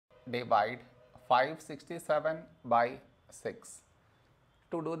divide 567 by 6.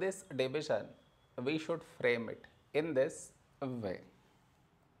 To do this division, we should frame it in this way.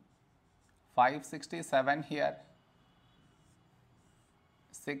 567 here,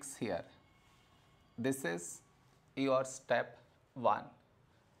 6 here. This is your step 1.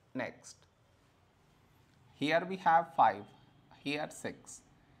 Next, here we have 5, here 6.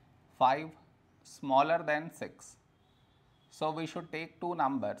 5 smaller than 6. So we should take two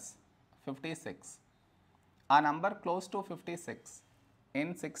numbers, 56. A number close to 56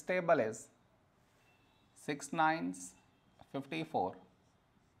 in 6 table is 6 nines 54.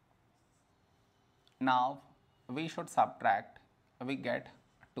 Now we should subtract, we get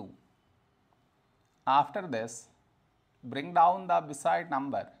 2. After this, bring down the beside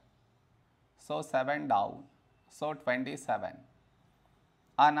number. So 7 down, so 27.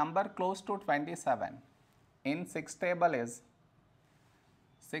 A number close to 27 in 6 table is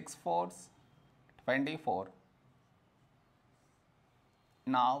 6 fours 24.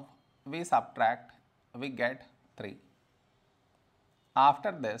 Now we subtract, we get 3.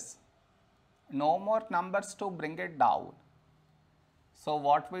 After this, no more numbers to bring it down. So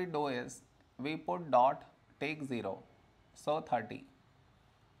what we do is, we put dot, take 0, so 30.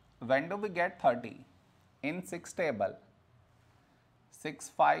 When do we get 30? In 6 table, 6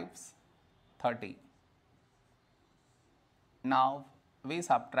 fives 30. Now we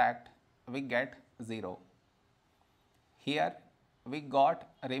subtract, we get 0. Here we got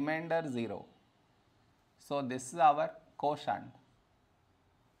remainder 0. So this is our quotient.